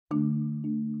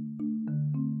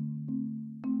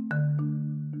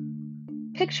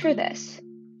Picture this.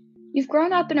 You've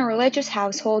grown up in a religious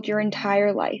household your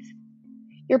entire life.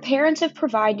 Your parents have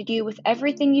provided you with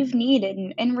everything you've needed,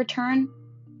 and in return,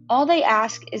 all they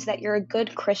ask is that you're a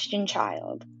good Christian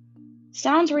child.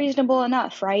 Sounds reasonable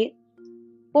enough, right?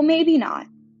 Well, maybe not.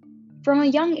 From a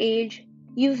young age,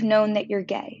 you've known that you're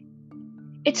gay.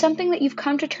 It's something that you've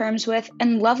come to terms with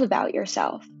and love about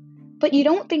yourself, but you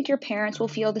don't think your parents will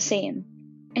feel the same,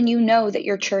 and you know that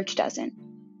your church doesn't.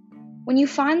 When you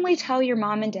finally tell your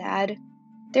mom and dad,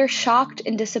 they're shocked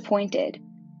and disappointed,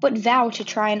 but vow to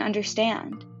try and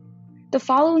understand. The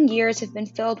following years have been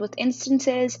filled with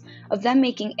instances of them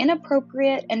making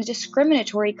inappropriate and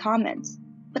discriminatory comments,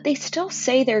 but they still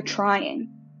say they're trying.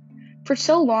 For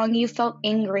so long you felt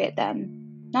angry at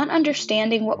them, not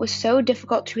understanding what was so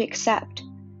difficult to accept,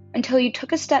 until you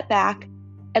took a step back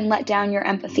and let down your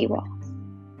empathy wall.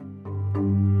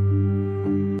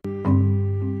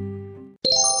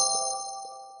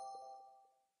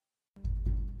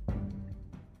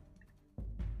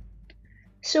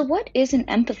 So what is an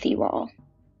empathy wall?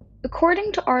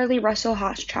 According to Arlie Russell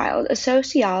Hochschild, a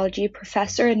sociology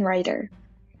professor and writer,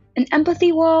 an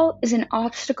empathy wall is an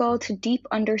obstacle to deep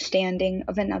understanding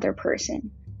of another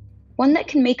person, one that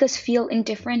can make us feel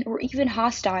indifferent or even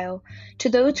hostile to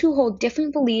those who hold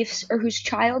different beliefs or whose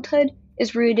childhood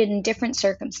is rooted in different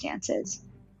circumstances.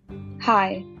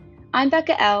 Hi, I'm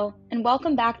Becca L., and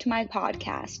welcome back to my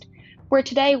podcast, where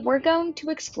today we're going to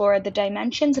explore the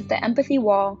dimensions of the empathy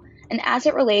wall and as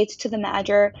it relates to the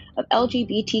matter of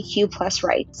LGBTQ+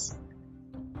 rights.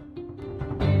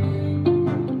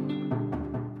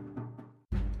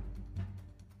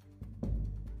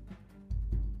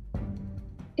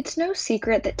 It's no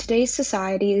secret that today's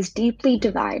society is deeply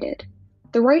divided.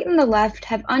 The right and the left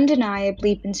have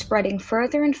undeniably been spreading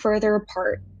further and further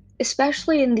apart,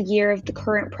 especially in the year of the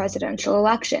current presidential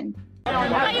election. We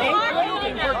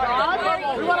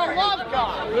want to love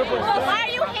God. Well, why are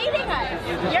you hating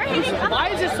us? You're hating us. Why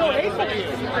is it so hateful to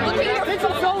you? This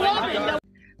is so loving.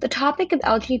 The topic of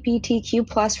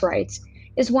LGBTQ+ rights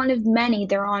is one of many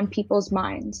that are on people's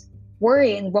minds,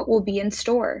 worrying what will be in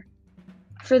store.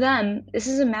 For them, this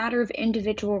is a matter of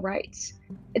individual rights.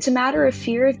 It's a matter of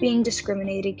fear of being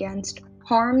discriminated against,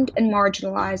 harmed, and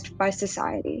marginalized by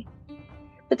society.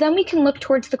 But then we can look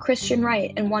towards the Christian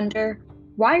right and wonder,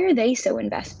 why are they so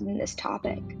invested in this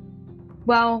topic?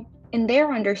 Well, in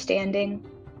their understanding,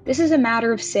 this is a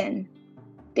matter of sin.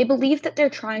 They believe that they're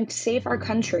trying to save our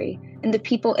country and the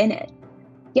people in it,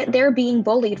 yet they're being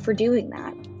bullied for doing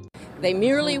that. They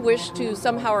merely wish to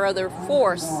somehow or other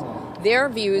force their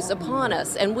views upon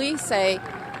us, and we say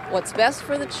what's best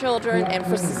for the children and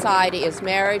for society is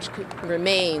marriage could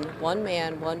remain one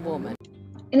man, one woman.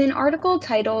 In an article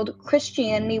titled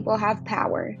Christianity Will Have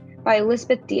Power by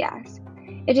Elizabeth Diaz,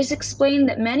 it is explained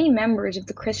that many members of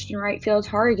the Christian right feel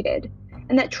targeted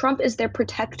and that Trump is their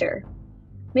protector.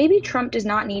 Maybe Trump does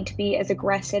not need to be as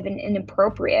aggressive and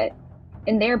inappropriate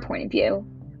in their point of view,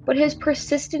 but his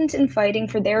persistence in fighting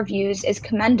for their views is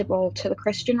commendable to the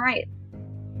Christian right.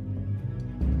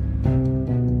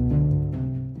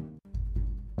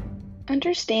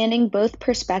 Understanding both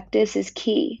perspectives is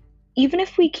key, even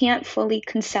if we can't fully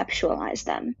conceptualize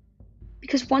them.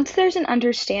 Because once there's an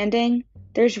understanding,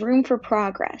 there's room for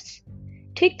progress.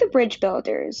 Take the Bridge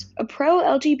Builders, a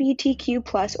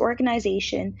pro-LGBTQ+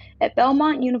 organization at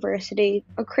Belmont University,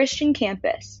 a Christian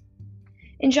campus.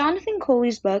 In Jonathan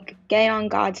Coley's book, Gay on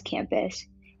God's Campus,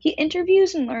 he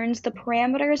interviews and learns the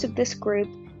parameters of this group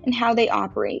and how they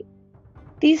operate.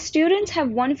 These students have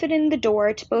one foot in the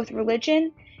door to both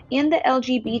religion and the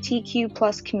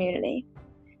LGBTQ+ community.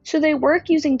 So they work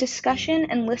using discussion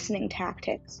and listening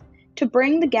tactics to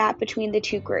bring the gap between the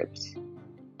two groups.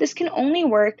 This can only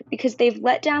work because they've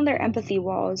let down their empathy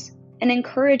walls and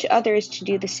encourage others to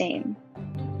do the same.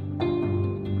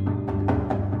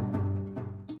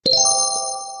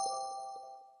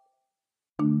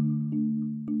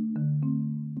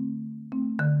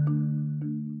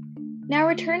 Now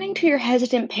returning to your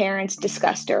hesitant parents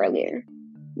discussed earlier.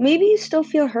 Maybe you still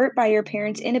feel hurt by your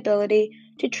parents' inability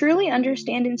to truly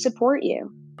understand and support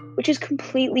you, which is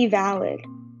completely valid.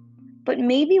 But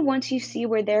maybe once you see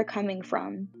where they're coming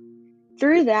from,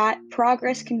 through that,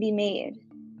 progress can be made.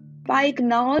 By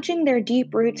acknowledging their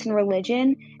deep roots in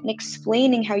religion and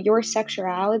explaining how your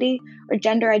sexuality or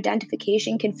gender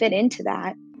identification can fit into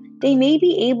that, they may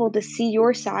be able to see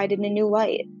your side in a new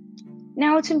light.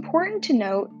 Now, it's important to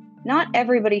note, not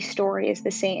everybody's story is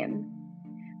the same.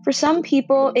 For some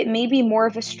people, it may be more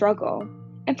of a struggle,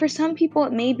 and for some people,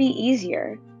 it may be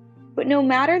easier. But no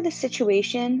matter the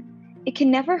situation, it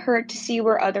can never hurt to see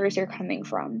where others are coming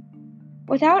from.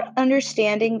 Without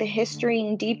understanding the history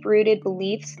and deep-rooted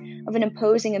beliefs of an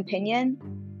opposing opinion,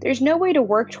 there's no way to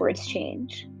work towards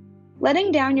change.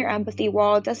 Letting down your empathy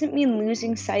wall doesn't mean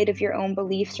losing sight of your own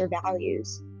beliefs or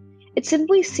values. It's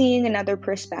simply seeing another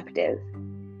perspective.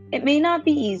 It may not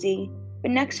be easy,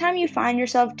 but next time you find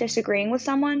yourself disagreeing with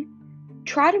someone,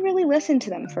 try to really listen to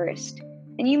them first,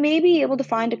 and you may be able to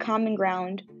find a common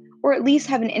ground, or at least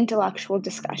have an intellectual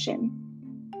discussion.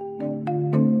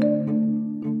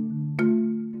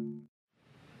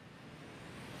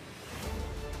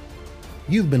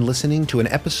 You've been listening to an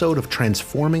episode of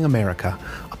Transforming America,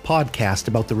 a podcast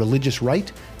about the religious right,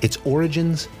 its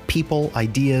origins, people,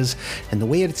 ideas, and the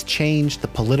way it's changed the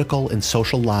political and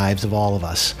social lives of all of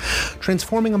us.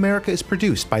 Transforming America is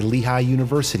produced by Lehigh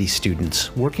University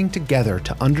students working together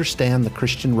to understand the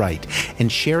Christian right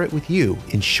and share it with you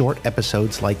in short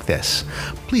episodes like this.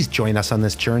 Please join us on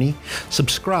this journey.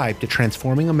 Subscribe to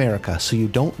Transforming America so you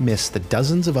don't miss the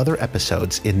dozens of other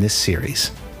episodes in this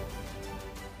series.